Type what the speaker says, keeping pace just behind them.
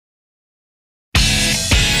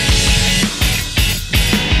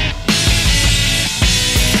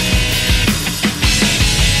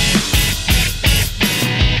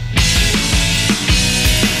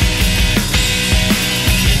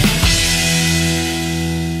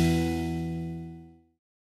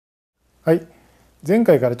はい、前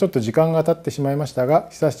回からちょっと時間が経ってしまいましたが、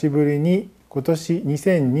久しぶりに今年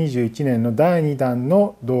2021年の第2弾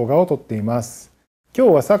の動画を撮っています。今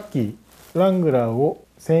日はさっきラングラーを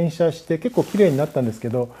洗車して結構綺麗になったんですけ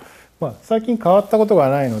ど、最近変わったことが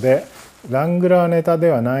ないのでラングラーネタ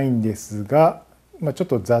ではないんですが、ちょっ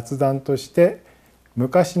と雑談として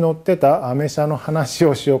昔乗ってたアメ車の話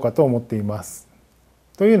をしようかと思っています。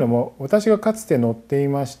というのも、私がかつて乗ってい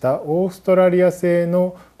ましたオーストラリア製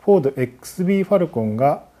のフォード Xb ファルコン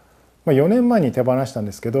が4年前に手放したん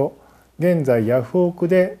ですけど、現在ヤフオク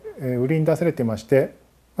で売りに出されてまして、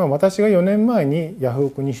私が4年前にヤフオ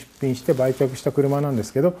クに出品して売却した車なんで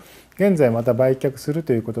すけど、現在また売却する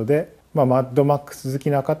ということで、マッドマックス好き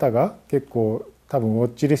な方が結構多分ウォッ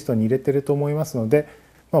チリストに入れてると思いますので、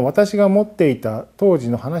私が持っていた当時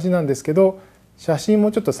の話なんですけど、写真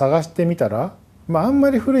もちょっと探してみたら、あんま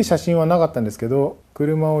り古い写真はなかったんですけど、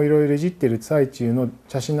車をいろいろいじっている最中の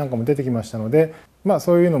写真なんかも出てきましたので、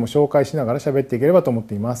そういうのも紹介しながら喋っていければと思っ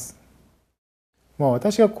ています。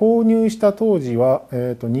私が購入した当時は、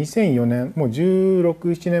2004年、もう16、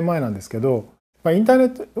17年前なんですけど、インターネ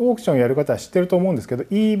ットオークションやる方は知ってると思うんですけど、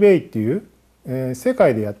eBay っていう、世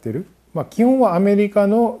界でやってる、基本はアメリカ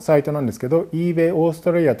のサイトなんですけど、eBay オース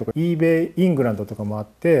トラリアとか eBay イングランドとかもあっ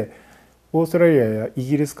て、オーストラリアやイ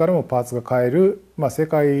ギリスからもパーツが買える、世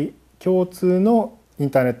界共通のイン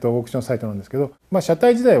ターネットオークションサイトなんですけど、車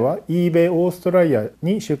体自体は eBay オーストラリア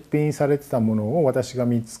に出品されてたものを私が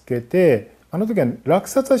見つけて、あの時は落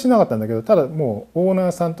札はしなかったんだけど、ただもうオーナ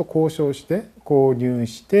ーさんと交渉して購入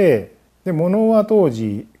して、で物は当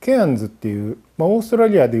時ケアンズっていう、オーストラ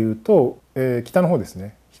リアでいうと、北の方です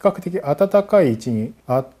ね、比較的暖かい位置に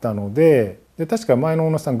あったので、確か前のオ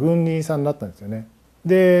ーナーさん軍人さんだったんですよね。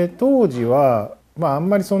で当時はあん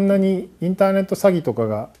まりそんなにインターネット詐欺とか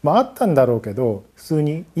が、あったんだろうけど、普通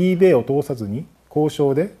に eBay を通さずに交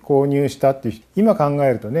渉で購入したっていう、今考え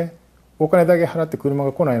るとね、お金だけ払って車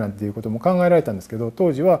が来ないなんていうことも考えられたんですけど、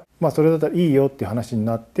当時はそれだったらいいよっていう話に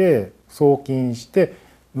なって送金して、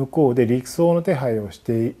向こうで陸送の手配をし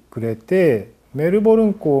てくれて、メルボル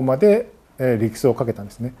ン港まで陸送をかけたん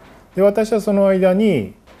ですね。で私はその間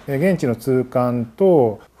に現地の通関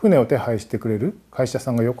と船を手配してくれる会社さ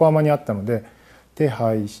んが横浜にあったので手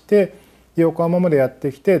配して、横浜までやっ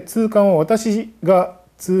てきて、通関を私が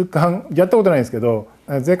通関やったことないんですけど、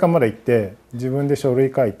税関まで行って自分で書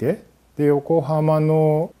類書いて、で横浜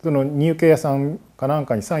のその荷受け屋さんかなん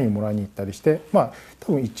かにサインをもらいに行ったりして、多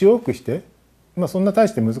分1往復して、そんな大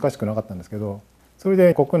して難しくなかったんですけど、それ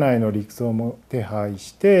で国内の陸送も手配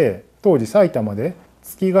して、当時埼玉で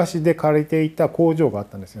月貸しで借りていた工場があっ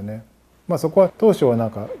たんですよね。そこは当初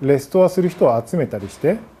はレストアする人を集めたりし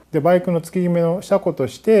て、でバイクの月決めの車庫と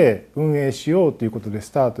して運営しようということでス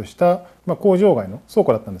タートした、工場外の倉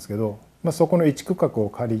庫だったんですけど、そこの一区画を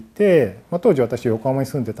借りて、当時私横浜に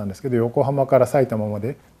住んでたんですけど、横浜から埼玉ま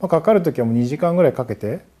で、かかる時はもう2時間ぐらいかけ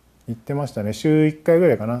て行ってましたね。週1回ぐ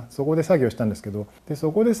らいかな。そこで作業したんですけど、で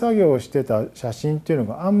そこで作業してた写真っていうの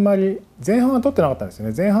があんまり前半は撮ってなかったんですよ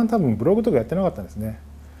ね。前半多分ブログとかやってなかったんですね。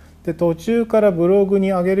で途中からブログ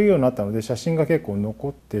に上げるようになったので写真が結構残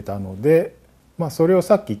ってたので、それを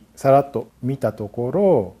さっきさらっと見たとこ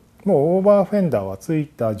ろ、もうオーバーフェンダーはつい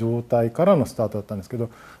た状態からのスタートだったんですけ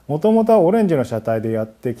ど、もともとはオレンジの車体でやっ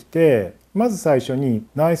てきて、まず最初に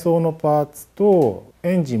内装のパーツと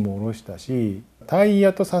エンジンも下ろしたし、タイ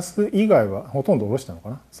ヤとサス以外はほとんど下ろしたのか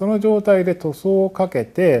な。その状態で塗装をかけ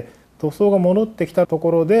て、塗装が戻ってきたと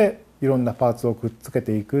ころでいろんなパーツをくっつけ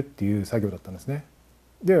ていくっていう作業だったんですね。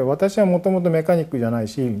で私はもともとメカニックじゃない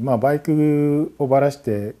し、バイクをばらし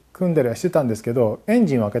て組んだりはしてたんですけど、エン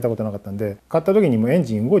ジンを開けたことなかったんで、買った時にもエン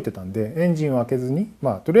ジン動いてたんで、エンジンを開けずに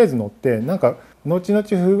とりあえず乗って、後々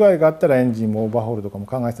不具合があったらエンジンもオーバーホールとかも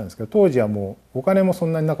考えてたんですけど、当時はもうお金もそ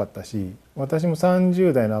んなになかったし、私も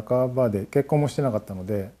30代半ばで結婚もしてなかったの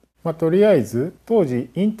で、とりあえず当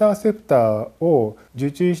時インターセプターを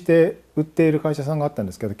受注して売っている会社さんがあったん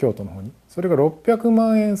ですけど、京都の方にそれが600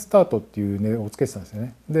万円スタートっていう値をつけてたんですよ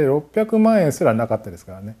ね。で600万円すらなかったです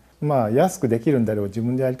からね。安くできるんであれば自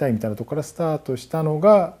分でやりたいみたいなところからスタートしたの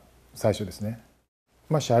が最初ですね。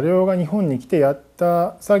車両が日本に来てやっ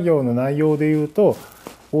た作業の内容でいうと、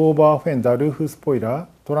オーバーフェンダー、ルーフスポイラー、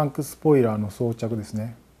トランクスポイラーの装着です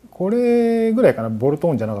ね。これぐらいかな、ボルト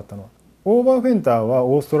オンじゃなかったのは。オーバーフェンダーは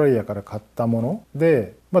オーストラリアから買ったもの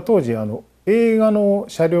で、当時映画の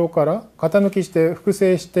車両から型抜きして複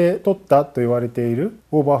製して取ったと言われている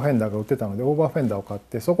オーバーフェンダーが売ってたので、オーバーフェンダーを買っ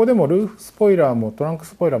て、そこでもルーフスポイラーもトランク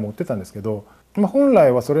スポイラーも売ってたんですけど、本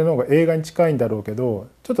来はそれの方が映画に近いんだろうけど、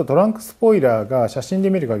ちょっとトランクスポイラーが写真で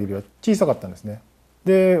見る限りは小さかったんですね。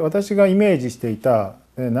で私がイメージしていた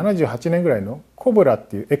78年ぐらいのコブラっ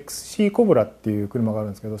ていう XC コブラっていう車がある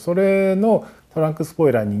んですけど、それのトランクスポ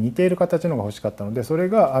イラーに似ている形のが欲しかったので、それ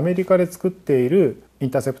がアメリカで作っているイン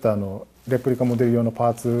ターセプターのレプリカモデル用のパ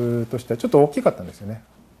ーツとしてはちょっと大きかったんですよね。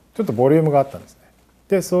ちょっとボリュームがあったんですね。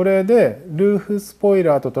でそれでルーフスポイ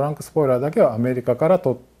ラーとトランクスポイラーだけはアメリカから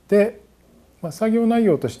取って、作業内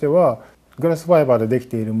容としてはグラスファイバーででき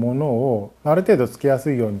ているものをある程度つけや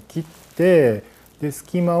すいように切って、で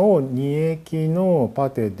隙間を二液の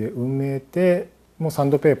パテで埋めて、もうサ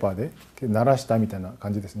ンドペーパーで鳴らしたみたいな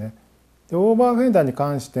感じですね。でオーバーフェンダーに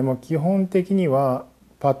関しても基本的には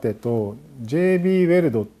パテと JB ウェ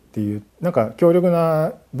ルドっていうなんか強力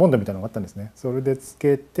なボンドみたいなのがあったんですね。それでつ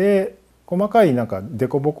けて、細かいなんかデ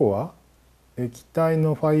コボコは液体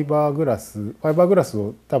のファイバーグラス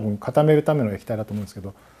を多分固めるための液体だと思うんですけ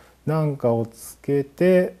ど、なんかをつけ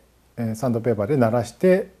てサンドペーパーで鳴らし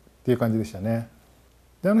てっていう感じでしたね。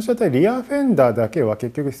で車体リアフェンダーだけは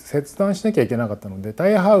結局切断しなきゃいけなかったので、タ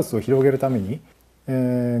イヤハウスを広げるために、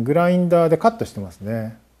グラインダーでカットしてます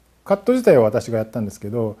ね。カット自体は私がやったんです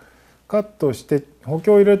けど、カットして補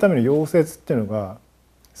強を入れるための溶接っていうのが、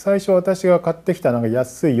最初私が買ってきたなんか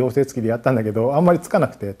安い溶接機でやったんだけど、あんまりつかな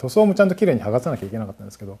くて塗装もちゃんときれいに剥がさなきゃいけなかったん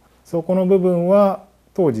ですけど、そこの部分は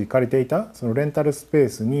当時借りていたそのレンタルスペー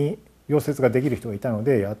スに溶接ができる人がいたの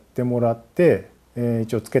でやってもらって、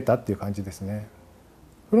一応つけたっていう感じですね。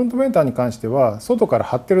フロントフェンダーに関しては外から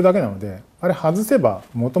貼ってるだけなので、あれ外せば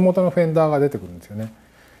元々のフェンダーが出てくるんですよね。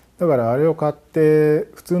だからあれを買って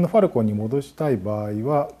普通のファルコンに戻したい場合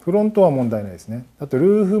はフロントは問題ないですね。あと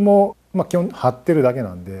ルーフも基本貼ってるだけ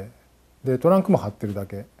なんで、トランクも貼ってるだ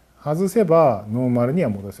け、外せばノーマルには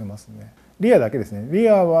戻せますね。リアだけですね。リ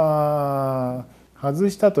アは外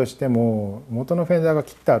したとしても元のフェンダーが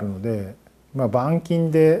切ってあるので、板金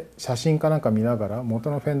で写真かなんか見ながら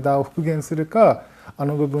元のフェンダーを復元するか、あ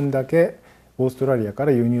の部分だけオーストラリアか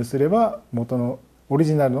ら輸入すれば元のオリ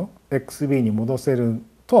ジナルの XB に戻せる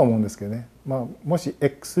とは思うんですけどね。もし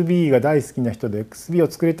XB が大好きな人で XB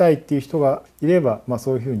を作りたいっていう人がいれば、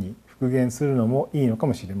そういうふうに復元するのもいいのか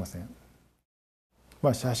もしれません。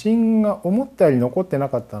写真が思ったより残ってな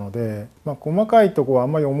かったので、細かいところはあ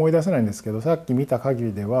んまり思い出せないんですけど、さっき見た限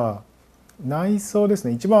りでは内装です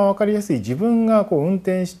ね。一番分かりやすい、自分が運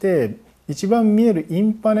転して一番見えるイ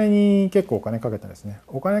ンパネに結構お金かけたんですね。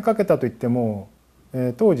お金かけたといっても、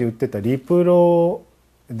当時売ってたリプロ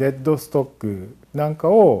デッドストックなんか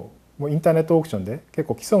をもうインターネットオークションで結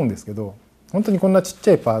構競うんですけど、本当にこんなちっち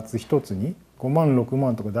ゃいパーツ一つに5万6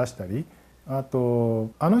万とか出したり、あ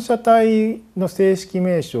とあの車体の正式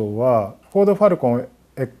名称はフォードファルコン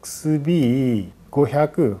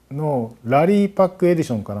XB500 のラリーパックエディ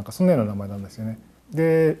ションかなんかそんなような名前なんですよね。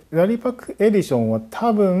でラリーパックエディションは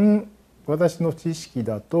多分私の知識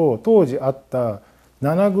だと当時あった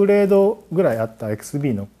7グレードぐらいあった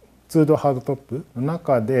XB の2ドハードトップの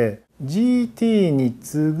中で GT に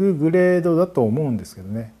次ぐグレードだと思うんですけど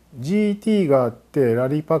ね。 GT があってラ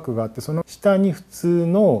リーパックがあって、その下に普通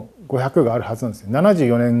の500があるはずなんですよ。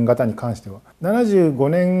74年型に関しては。75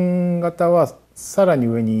年型はさらに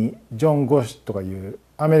上にジョン・ゴッシュとかいう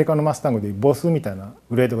アメリカのマスタングでいうボスみたいな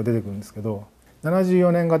グレードが出てくるんですけど、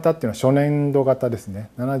74年型っていうのは初年度型ですね。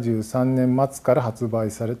73年末から発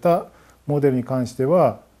売されたモデルに関して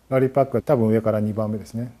はラリーパックは多分上から2番目で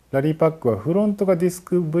すね。ラリーパックはフロントがディス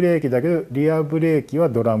クブレーキだけどリアブレーキは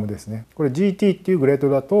ドラムですね。これ GT っていうグレード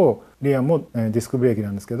だとリアもディスクブレーキな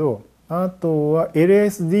んですけど、あとは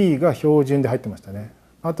LSD が標準で入ってましたね。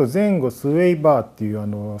あと前後スウェイバーってい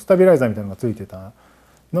うスタビライザーみたいなのがついてた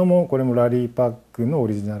のもこれもラリーパックのオ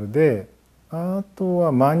リジナルで、あと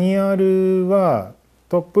はマニュアルは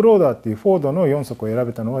トップローダーっていうフォードの4速を選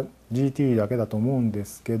べたのは GT だけだと思うんで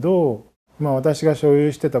すけど、私が所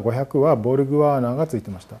有してた500はボルグワーナーがついて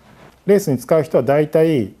ました。レースに使う人は大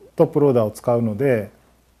体トップローダーを使うので、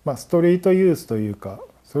ストリートユースというか、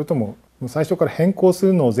それとも最初から変更す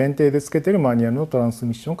るのを前提でつけてるマニュアルのトランス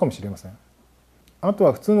ミッションかもしれません。あと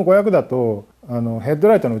は普通の500だとヘッド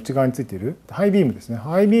ライトの内側についているハイビームですね。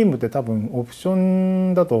ハイビームって多分オプショ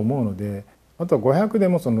ンだと思うので、あとは500で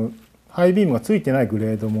もそのハイビームがついてないグ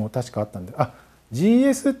レードも確かあったんで、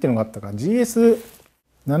GS っていうのがあったか。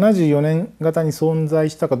 GS74 年型に存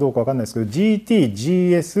在したかどうか分かんないですけど、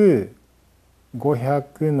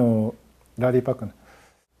 GTGS500 のラリーパッ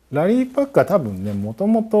クは多分ね、もと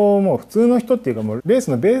もともう普通の人っていうかもうレー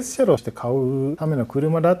スのベース車両して買うための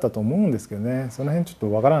車だったと思うんですけどね。その辺ちょっ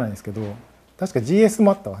とわからないですけど、確か GS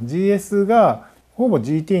もあったわ。 GS がほぼ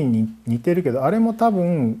GT に似てるけど、あれも多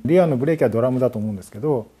分リアのブレーキはドラムだと思うんですけ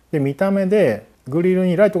ど、で見た目でグリル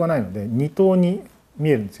にライトがないので2灯に見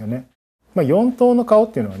えるんですよね。4灯の顔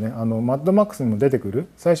っていうのはね、マッドマックスにも出てくる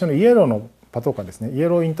最初のイエローのパトカーですね、イエ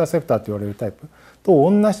ローインターセプターと言われるタイプと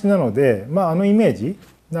同じなので、イメージ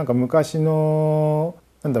なんか昔の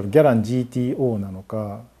ギャラン GTO なの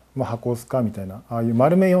か、箱スカみたいな、ああいう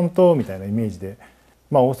丸め4灯みたいなイメージで、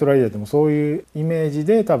オーストラリアでもそういうイメージ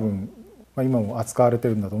で多分、今も扱われて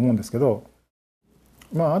るんだと思うんですけど、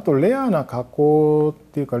あとレアな加工っ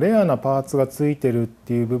ていうかレアなパーツがついてるっ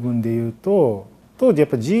ていう部分でいうと、当時やっ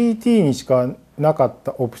ぱ GT にしかなかっ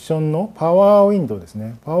たオプションのパワーウィンドウです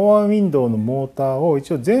ね。パワーウィンドウのモーターを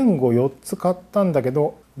一応前後4つ買ったんだけ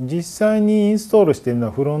ど、実際にインストールしているの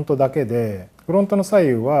はフロントだけで、フロントの左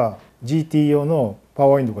右は GT 用のパ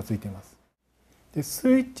ワーウィンドウがついています。でス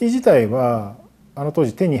イッチ自体はあの当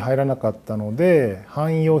時手に入らなかったので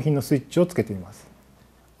汎用品のスイッチをつけています。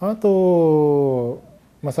あと、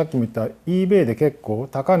さっきも言った eBay で結構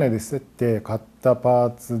高値で競って買ったパ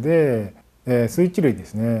ーツで、スイッチ類で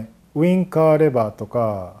すね。ウインカーレバーと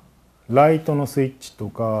かライトのスイッチと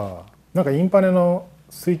か、インパネの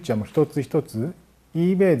スイッチはもう一つ一つ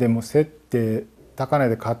eBay でも競って高値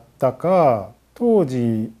で買ったか、当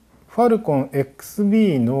時ファルコン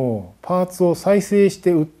Xb のパーツを再生し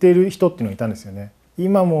て売っている人っていうのがいたんですよね。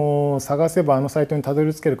今も探せばあのサイトにたど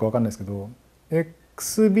り着けるか分かんないですけど、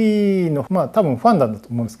Xb の多分ファンだと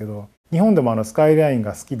思うんですけど、日本でもスカイライン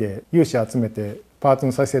が好きで有志集めてパーツ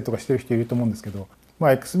の再生とかしてる人いると思うんですけど、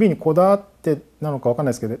Xb にこだわってなのか分かん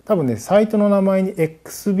ないですけど、多分ねサイトの名前に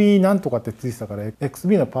Xb なんとかってついてたから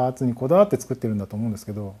Xb のパーツにこだわって作ってるんだと思うんです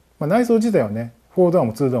けど、内装自体はね4ドア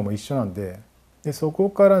も2ドアも一緒なんで、そこ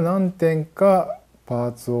から何点かパ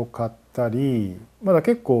ーツを買ったり、まだ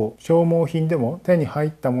結構消耗品でも手に入っ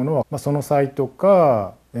たものは、そのサイト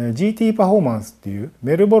か GT パフォーマンスっていう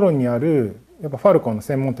メルボルンにあるやっぱファルコンの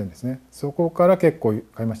専門店ですね。そこから結構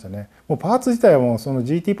買いましたね。もうパーツ自体はもうその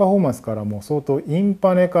GT パフォーマンスからもう相当イン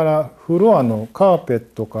パネからフロアのカーペッ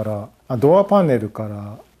トからドアパネルか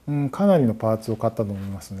ら、かなりのパーツを買ったと思い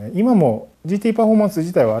ますね。今も GT パフォーマンス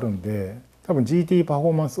自体はあるんで、多分 GT パフ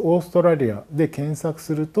ォーマンスオーストラリアで検索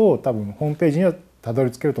すると多分ホームページにはたど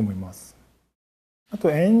り着けると思います。あ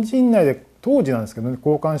とエンジン内で当時なんですけどね、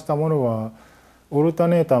交換したものはオルタ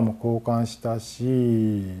ネーターも交換したし、ウ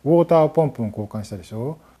ォーターポンプも交換したでし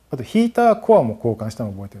ょ。あとヒーターコアも交換した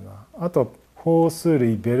の覚えてるな。あとホース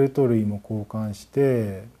類ベルト類も交換し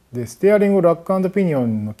て、でステアリングラック&ピニオ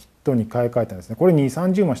ンのキットに買い替えたんですね。これ2、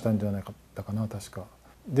30万したんじゃないかったかな確か。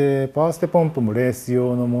でパワーステポンプもレース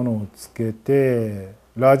用のものをつけて、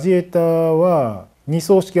ラジエーターは2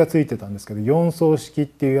層式がついてたんですけど4層式っ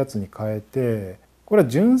ていうやつに変えて、これは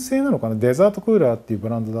純正なのかな、デザートクーラーっていうブ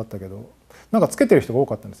ランドだったけど、つけてる人が多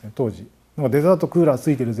かったんですね当時。デザートクーラー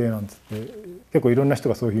ついてるぜなんつって結構いろんな人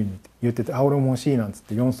がそういうふうに言ってて、俺も欲しいなんつっ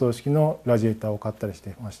て4層式のラジエーターを買ったりし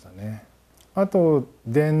てましたね。あと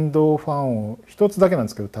電動ファンを1つだけなんで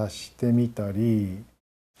すけど足してみたり、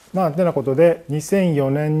てなことで2004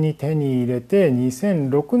年に手に入れて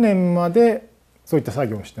2006年までそういった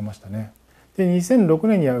作業をしてましたね。で2006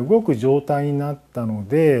年には動く状態になったの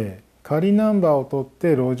で仮ナンバーを取って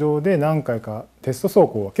路上で何回かテスト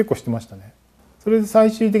走行は結構してましたね。それで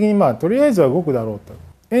最終的にとりあえずは動くだろうと、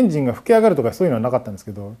エンジンが吹き上がるとかそういうのはなかったんです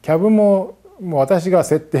けど、キャブももう私が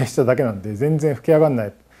設定しただけなんで全然吹き上がらな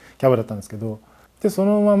いキャブだったんですけど、でそ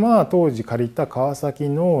のまま当時借りた川崎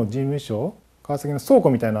の事務所、川崎の倉庫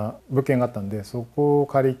みたいな物件があったんでそこを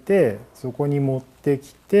借りてそこに持って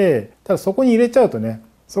きて、ただそこに入れちゃうとね、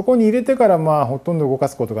そこに入れてからほとんど動か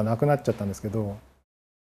すことがなくなっちゃったんですけど、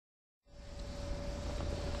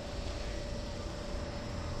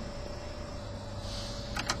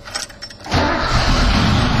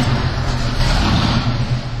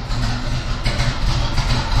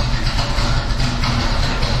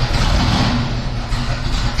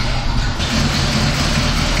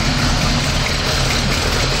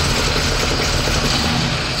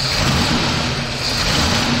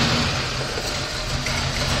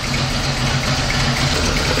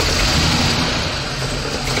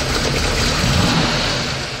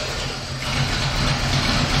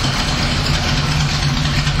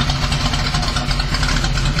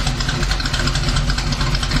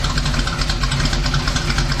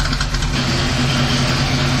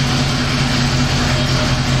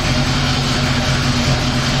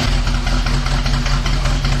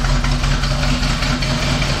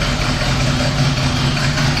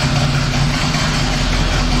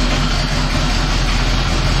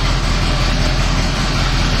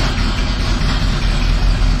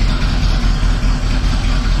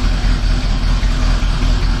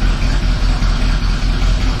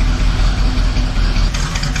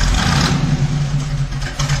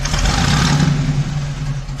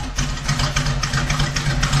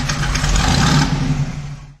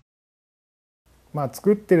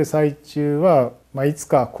作ってる最中は、いつ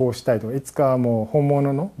かこうしたいとか、いつかもう本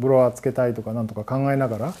物のブロワーつけたいとかなんとか考えな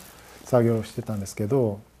がら作業してたんですけ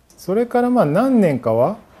ど、それから何年か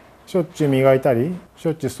はしょっちゅう磨いたり、し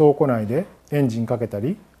ょっちゅう倉庫内でエンジンかけた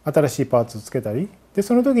り、新しいパーツつけたりで、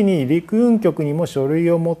その時に陸運局にも書類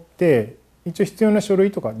を持って、一応必要な書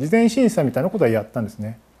類とか事前審査みたいなことはやったんです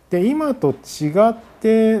ね。で今と違っ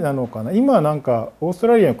てなのかな、今はなんかオースト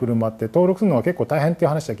ラリアの車って登録するのが結構大変っていう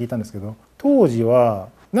話は聞いたんですけど、当時は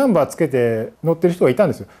ナンバーつけて乗ってる人がいたん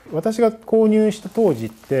ですよ。私が購入した当時っ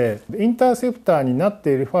てインターセプターになっ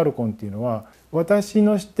ているファルコンっていうのは、私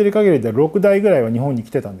の知ってる限りで6台ぐらいは日本に来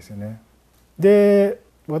てたんですよね。で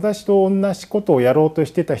私と同じことをやろうと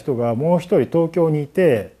してた人がもう一人東京にい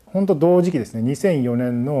て、本当同時期ですね、2004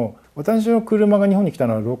年の私の車が日本に来た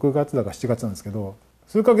のは6月だか7月なんですけど、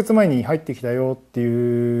数ヶ月前に入ってきたよって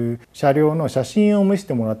いう車両の写真を見せ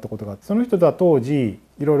てもらったことがあって、その人とは当時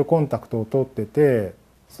いろいろコンタクトを取ってて、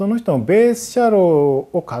その人のベース車両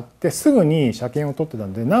を買ってすぐに車検を取ってた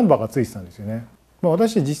んでナンバーがついてたんですよね。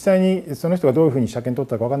私実際にその人がどういうふうに車検取っ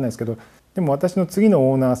たか分かんないですけど、でも私の次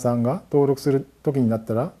のオーナーさんが登録する時になっ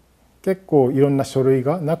たら結構いろんな書類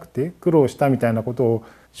がなくて苦労したみたいなことを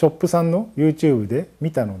ショップさんの YouTube で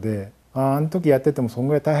見たので、あの時やっててもそん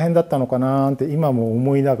ぐらい大変だったのかなって今も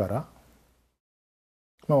思いなが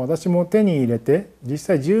ら、私も手に入れて実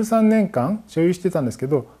際13年間所有してたんですけ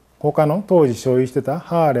ど、他の当時所有してた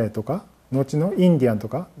ハーレーとか後のインディアンと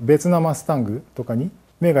か別なマスタングとかに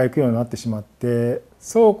目が行くようになってしまって、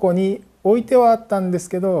倉庫に置いてはあったんです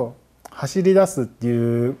けど走り出すって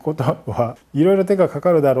いうことはいろいろ手がか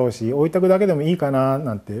かるだろうし、置いとくだけでもいいかな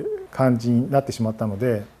なんて感じになってしまったの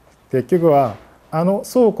で、結局はあの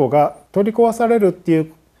倉庫が取り壊されるってい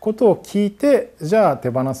うことを聞いて、じゃあ手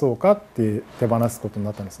放そうかって手放すことに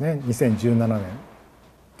なったんですね、2017年。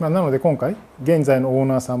なので今回現在のオー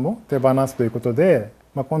ナーさんも手放すということで、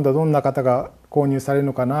今度はどんな方が購入される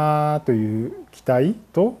のかなという期待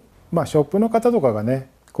と、ショップの方とかがね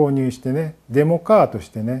購入してね、デモカーとし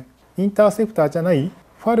てね、インターセプターじゃない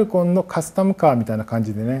ファルコンのカスタムカーみたいな感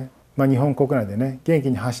じでね、日本国内でね元気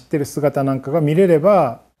に走ってる姿なんかが見れれ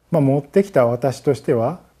ば、持ってきた私として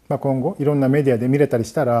は、今後いろんなメディアで見れたり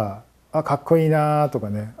したら、かっこいいなとか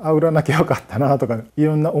ね、売らなきゃよかったなとか、い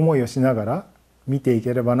ろんな思いをしながら見てい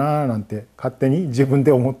ければななんて勝手に自分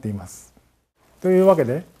で思っています。というわけ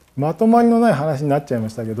でまとまりのない話になっちゃいま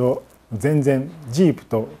したけど、全然ジープ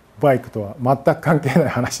とバイクとは全く関係ない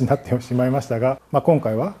話になってしまいましたが、今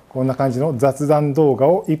回はこんな感じの雑談動画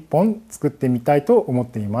を1本作ってみたいと思っ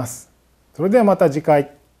ています。それではまた次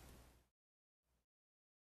回。